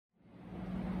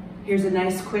Here's a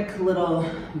nice quick little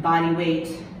body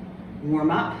weight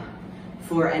warm-up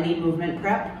for any movement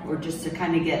prep, or just to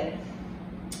kind of get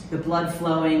the blood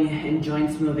flowing and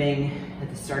joints moving at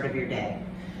the start of your day.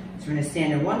 So we're gonna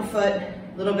stand in one foot,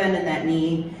 little bend in that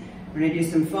knee. We're gonna do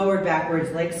some forward, backwards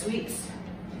leg sweeps,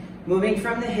 moving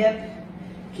from the hip,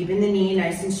 keeping the knee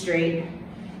nice and straight.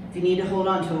 If you need to hold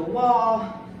onto a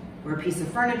wall or a piece of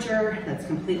furniture, that's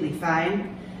completely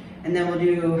fine. And then we'll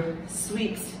do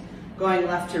sweeps going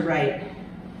left to right,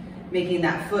 making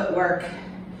that foot work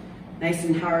nice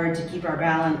and hard to keep our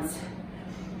balance.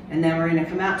 And then we're gonna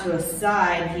come out to a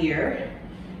side here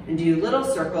and do little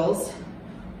circles,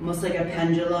 almost like a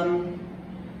pendulum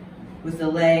with the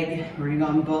leg. We're gonna go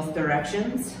in both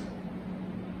directions.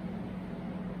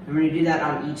 And we're gonna do that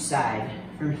on each side.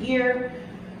 From here,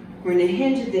 we're gonna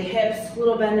hinge at the hips,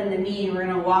 little bend in the knee. We're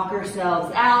gonna walk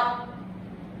ourselves out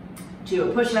to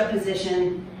a push-up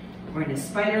position. We're gonna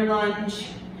spider lunge,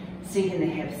 sinking the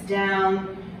hips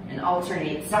down and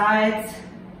alternate sides,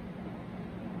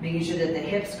 making sure that the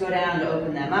hips go down to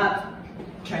open them up,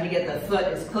 trying to get the foot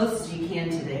as close as you can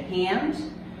to the hand,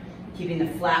 keeping the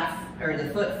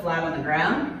foot flat on the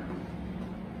ground.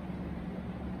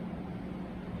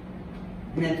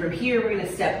 And then from here, we're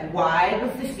gonna step wide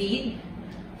with the feet,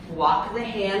 walk the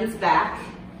hands back.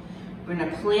 We're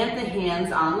gonna plant the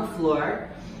hands on the floor.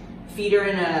 Feet are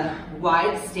in a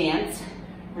wide stance.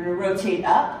 We're gonna rotate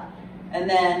up and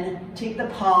then take the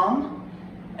palm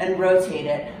and rotate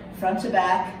it front to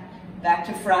back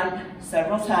to front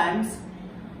several times,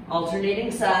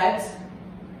 alternating sides.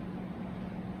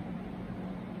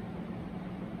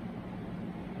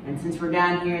 And since we're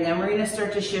down here, then we're gonna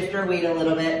start to shift our weight a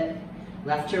little bit,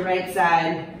 left to right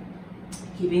side,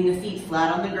 keeping the feet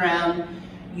flat on the ground,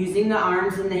 using the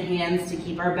arms and the hands to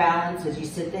keep our balance as you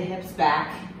sit the hips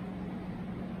back.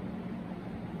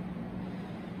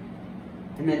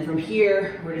 And then from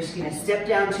here, we're just gonna step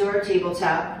down to our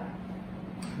tabletop,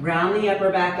 round the upper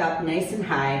back up nice and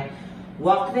high,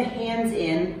 walk the hands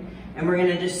in, and we're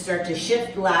gonna just start to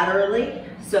shift laterally.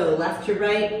 So left to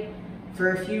right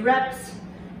for a few reps,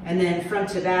 and then front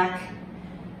to back,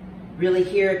 really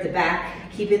here at the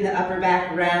back, keeping the upper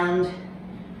back round.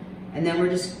 And then we're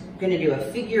just gonna do a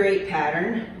figure 8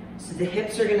 pattern. So the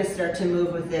hips are gonna start to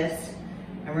move with this,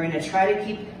 and we're gonna try to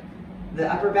keep the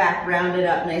upper back rounded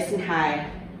up nice and high.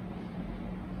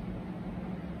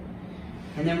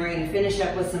 And then we're gonna finish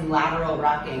up with some lateral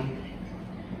rocking.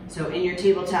 So in your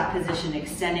tabletop position,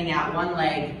 extending out one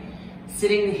leg,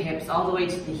 sitting the hips all the way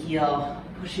to the heel,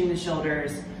 pushing the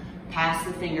shoulders past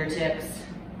the fingertips.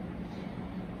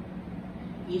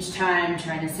 Each time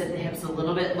trying to sit the hips a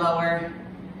little bit lower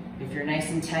if you're nice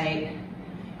and tight,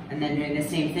 and then doing the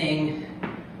same thing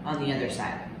on the other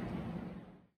side.